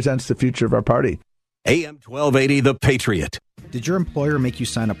represents the future of our party. AM 1280, The Patriot. Did your employer make you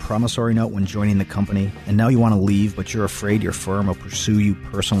sign a promissory note when joining the company, and now you want to leave, but you're afraid your firm will pursue you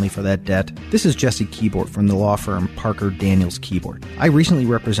personally for that debt? This is Jesse Keyboard from the law firm Parker Daniels Keyboard. I recently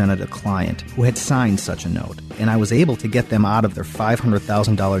represented a client who had signed such a note, and I was able to get them out of their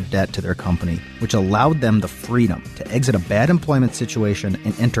 $500,000 debt to their company, which allowed them the freedom to exit a bad employment situation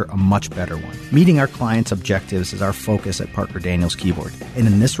and enter a much better one. Meeting our clients' objectives is our focus at Parker Daniels Keyboard, and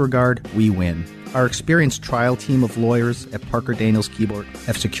in this regard, we win. Our experienced trial team of lawyers at Parker Daniels Keyboard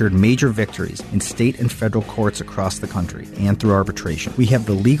have secured major victories in state and federal courts across the country and through arbitration. We have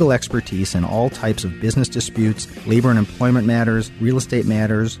the legal expertise in all types of business disputes, labor and employment matters, real estate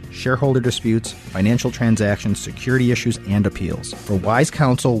matters, shareholder disputes, financial transactions, security issues, and appeals. For wise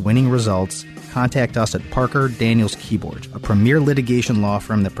counsel, winning results, contact us at Parker Daniels Keyboard, a premier litigation law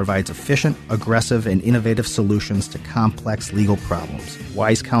firm that provides efficient, aggressive, and innovative solutions to complex legal problems.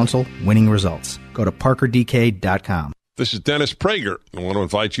 Wise counsel, winning results. Go to parkerdk.com. This is Dennis Prager. I want to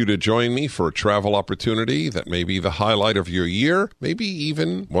invite you to join me for a travel opportunity that may be the highlight of your year, maybe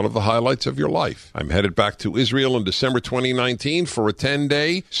even one of the highlights of your life. I'm headed back to Israel in December 2019 for a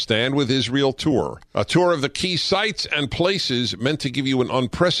 10-day Stand with Israel tour. A tour of the key sites and places meant to give you an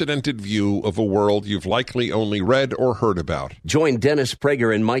unprecedented view of a world you've likely only read or heard about. Join Dennis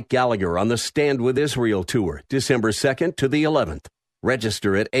Prager and Mike Gallagher on the Stand with Israel tour, December 2nd to the 11th.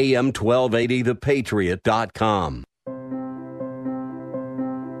 Register at am1280thepatriot.com.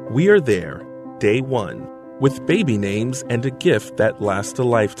 We are there, day one, with baby names and a gift that lasts a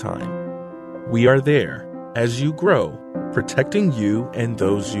lifetime. We are there as you grow, protecting you and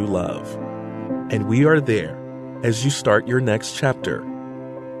those you love. And we are there as you start your next chapter.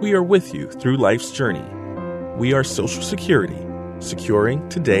 We are with you through life's journey. We are Social Security, securing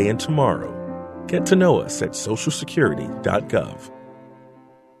today and tomorrow. Get to know us at socialsecurity.gov.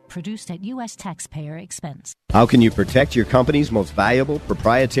 Produced at U.S. taxpayer expense. How can you protect your company's most valuable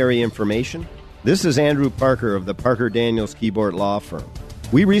proprietary information? This is Andrew Parker of the Parker Daniels Keyboard Law Firm.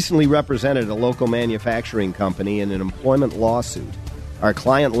 We recently represented a local manufacturing company in an employment lawsuit. Our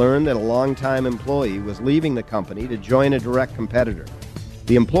client learned that a longtime employee was leaving the company to join a direct competitor.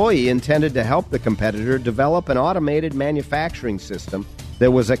 The employee intended to help the competitor develop an automated manufacturing system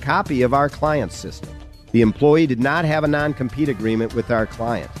that was a copy of our client's system. The employee did not have a non-compete agreement with our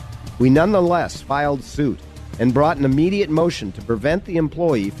client. We nonetheless filed suit and brought an immediate motion to prevent the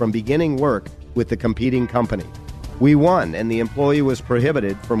employee from beginning work with the competing company. We won, and the employee was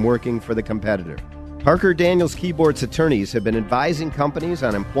prohibited from working for the competitor. Parker Daniels Keyboard's attorneys have been advising companies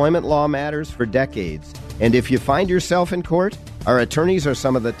on employment law matters for decades. And if you find yourself in court, our attorneys are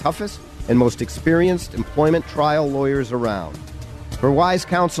some of the toughest and most experienced employment trial lawyers around. For wise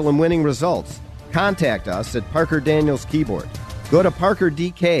counsel and winning results, contact us at Parker Daniels Keyboard. Go to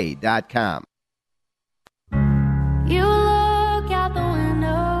parkerdk.com. You look out the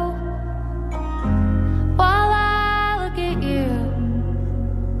window while I look at you,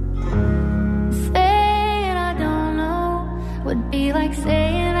 saying I don't know would be like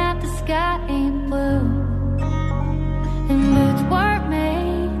saying that the sky ain't blue, and boots weren't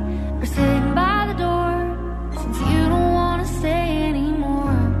made for sitting by the door, since you don't want to stay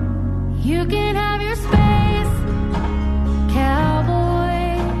anymore. You can have your space, cowboy.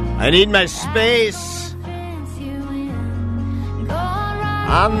 I need my space.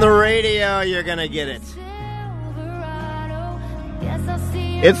 On the radio, you're going to get it.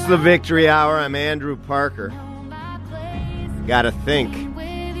 It's the Victory Hour. I'm Andrew Parker. Gotta think.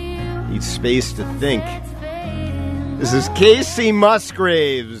 Need space to think. This is Casey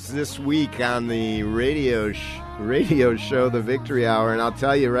Musgraves this week on the radio show, The Victory Hour. And I'll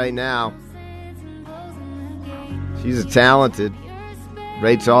tell you right now, she's a talented,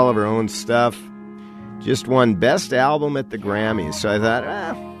 writes all of her own stuff. Just won Best Album at the Grammys. So I thought,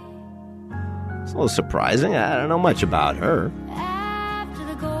 it's a little surprising. I don't know much about her.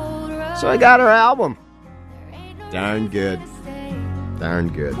 So I got her album. Darn good. Darn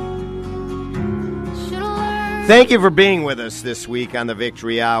good. Thank you for being with us this week on the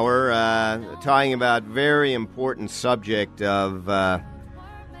Victory Hour, talking about very important subject of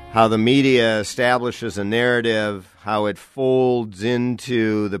how the media establishes a narrative, how it folds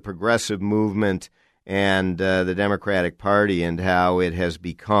into the progressive movement and the Democratic Party, and how it has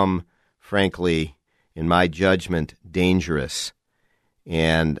become, frankly, in my judgment, dangerous.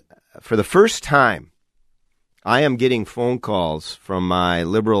 And for the first time, I am getting phone calls from my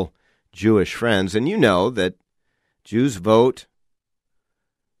liberal Jewish friends, and you know that Jews vote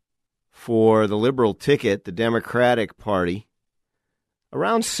for the liberal ticket, the Democratic Party,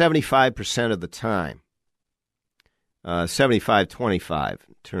 around 75% of the time. 75-25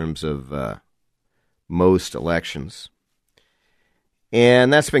 in terms of most elections.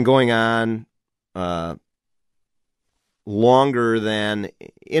 And that's been going on longer than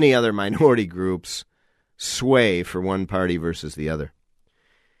any other minority groups sway for one party versus the other.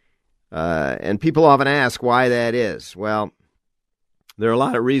 And people often ask why that is. Well, there are a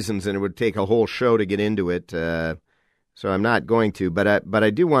lot of reasons, and it would take a whole show to get into it, so I'm not going to. But I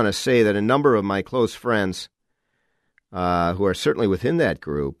do want to say that a number of my close friends, who are certainly within that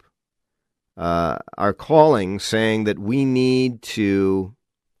group, are calling, saying that we need to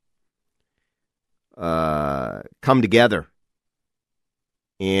come together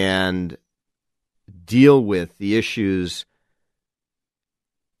and deal with the issues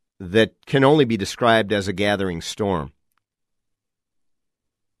that can only be described as a gathering storm.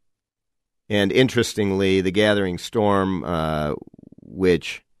 And interestingly, the gathering storm,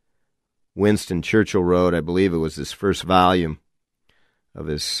 which Winston Churchill wrote, I believe it was his first volume, of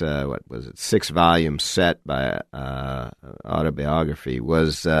his 6-volume set by autobiography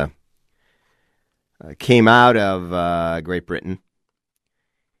came out of Great Britain.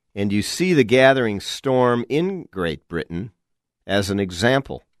 And you see the gathering storm in Great Britain as an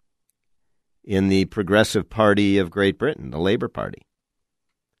example in the Progressive Party of Great Britain, the Labour Party.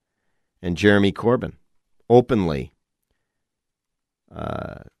 And Jeremy Corbyn, openly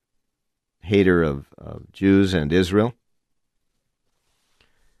hater of Jews and Israel.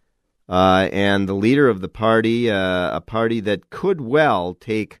 And the leader of the party, a party that could well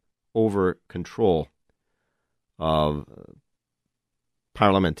take over control of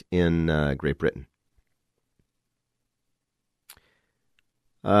Parliament in Great Britain.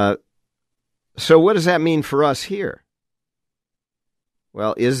 So what does that mean for us here?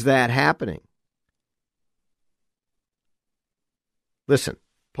 Well, is that happening? Listen,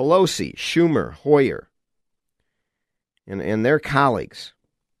 Pelosi, Schumer, Hoyer, and their colleagues,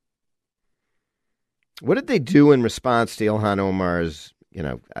 what did they do in response to Ilhan Omar's,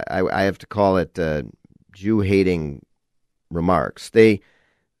 I have to call it Jew-hating remarks? They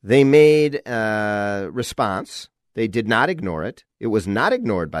made a response. They did not ignore it. It was not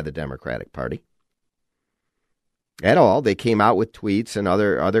ignored by the Democratic Party at all. They came out with tweets and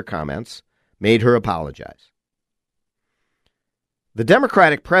other comments, made her apologize. The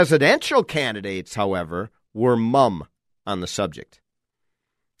Democratic presidential candidates, however, were mum on the subject.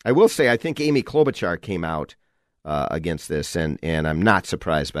 I will say I think Amy Klobuchar came out against this, and I'm not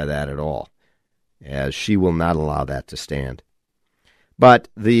surprised by that at all, as she will not allow that to stand. But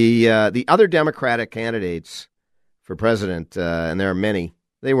the other Democratic candidates for president, and there are many,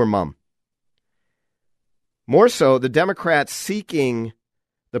 they were mum. More so, the Democrats seeking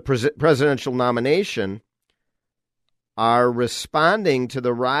the presidential nomination are responding to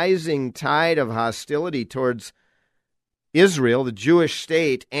the rising tide of hostility towards Israel, the Jewish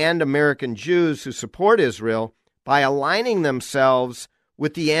state, and American Jews who support Israel by aligning themselves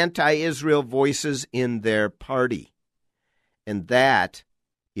with the anti-Israel voices in their party. And that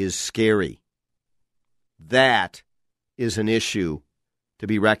is scary. That is an issue to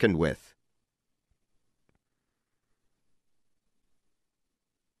be reckoned with.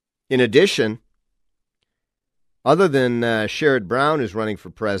 In addition, other than Sherrod Brown, who's running for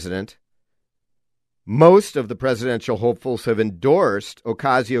president, most of the presidential hopefuls have endorsed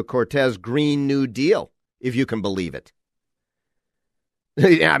Ocasio-Cortez's Green New Deal, if you can believe it.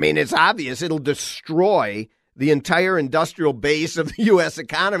 I mean, it's obvious it'll destroy the entire industrial base of the U.S.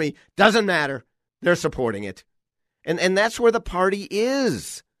 economy. Doesn't matter. They're supporting it. And that's where the party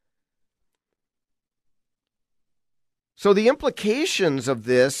is. So the implications of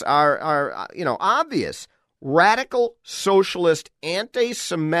this are obvious. Radical socialist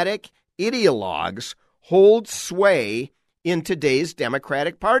anti-Semitic ideologues hold sway in today's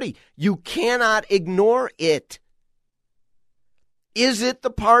Democratic Party. You cannot ignore it. Is it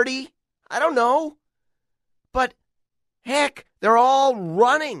the party? I don't know. But heck, they're all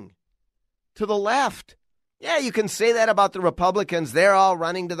running to the left. Yeah, you can say that about the Republicans. They're all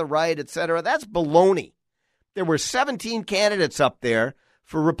running to the right, etc. That's baloney. There were 17 candidates up there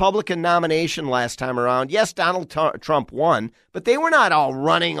for Republican nomination last time around. Yes, Donald Trump won, but they were not all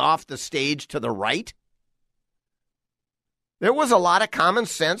running off the stage to the right. There was a lot of common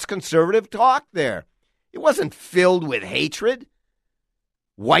sense conservative talk there. It wasn't filled with hatred,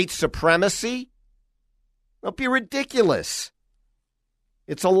 white supremacy. Don't be ridiculous.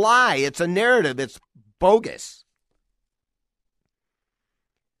 It's a lie. It's a narrative. It's bogus.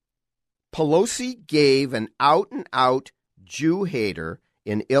 Pelosi gave an out-and-out Jew hater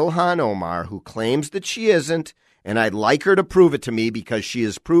in Ilhan Omar, who claims that she isn't, and I'd like her to prove it to me because she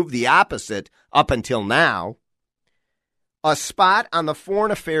has proved the opposite up until now, a spot on the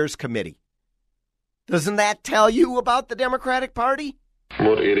Foreign Affairs Committee. Doesn't that tell you about the Democratic Party?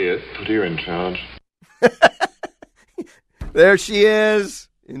 What idiot put you in charge? There she is,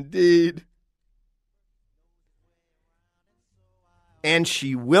 indeed. And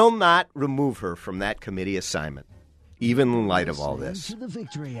she will not remove her from that committee assignment, even in light of all this.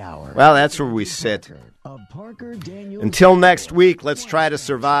 Well, that's where we sit. Until next week, let's try to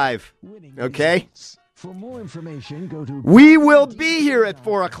survive. Okay? For more information, go to... We will be here at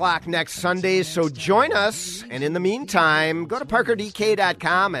 4 o'clock next Sunday, so join us. And in the meantime, go to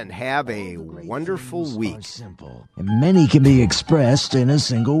parkerdk.com and have a wonderful week. Simple. Many can be expressed in a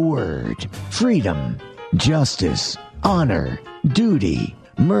single word. Freedom, justice, honor, duty,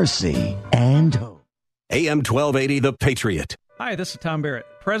 mercy, and hope. AM 1280, The Patriot. Hi, this is Tom Barrett,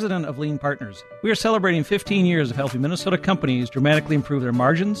 president of Lean Partners. We are celebrating 15 years of helping Minnesota companies dramatically improve their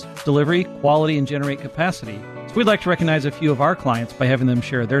margins, delivery, quality, and generate capacity So we'd like to recognize a few of our clients by having them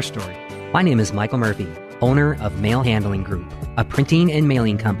share their story. My name is Michael Murphy, owner of Mail Handling Group, a printing and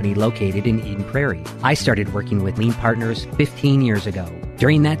mailing company located in Eden Prairie. I started working with Lean Partners 15 years ago.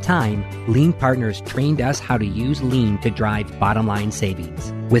 During that time, Lean Partners trained us how to use Lean to drive bottom-line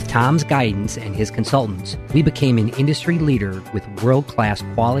savings. With Tom's guidance and his consultants, we became an industry leader with world-class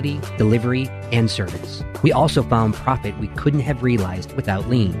quality, delivery, and service. We also found profit we couldn't have realized without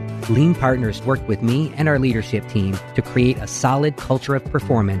Lean. Lean Partners worked with me and our leadership team to create a solid culture of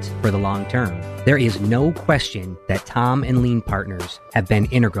performance for the long term. There is no question that Tom and Lean Partners have been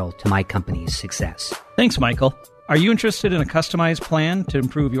integral to my company's success. Thanks, Michael. Are you interested in a customized plan to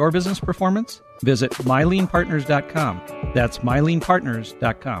improve your business performance? Visit myleanpartners.com. That's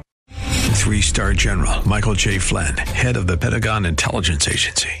myleanpartners.com. 3-star General Michael J. Flynn, head of the Pentagon Intelligence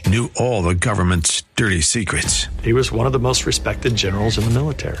Agency, knew all the government's dirty secrets. He was one of the most respected generals in the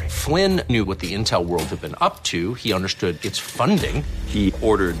military. Flynn knew what the intel world had been up to. He understood its funding. He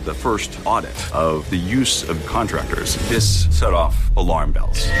ordered the first audit of the use of contractors. This set off alarm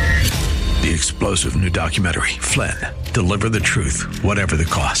bells. The explosive new documentary, Flynn, Deliver the Truth, Whatever the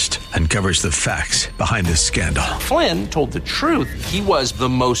Cost, uncovers the facts behind this scandal. Flynn told the truth. He was the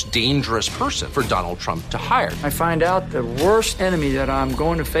most dangerous person for Donald Trump to hire. I find out the worst enemy that I'm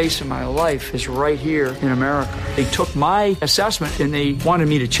going to face in my life is right here in America. They took my assessment and they wanted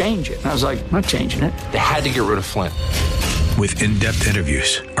me to change it. And I was like, I'm not changing it. They had to get rid of Flynn. With in-depth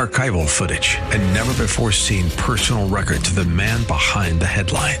interviews, archival footage, and never-before-seen personal records of the man behind the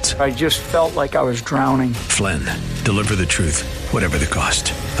headlines. I just felt like I was drowning. Flynn, Deliver the Truth, Whatever the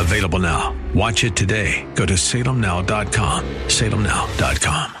Cost. Available now. Watch it today. Go to salemnow.com.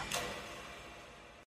 salemnow.com.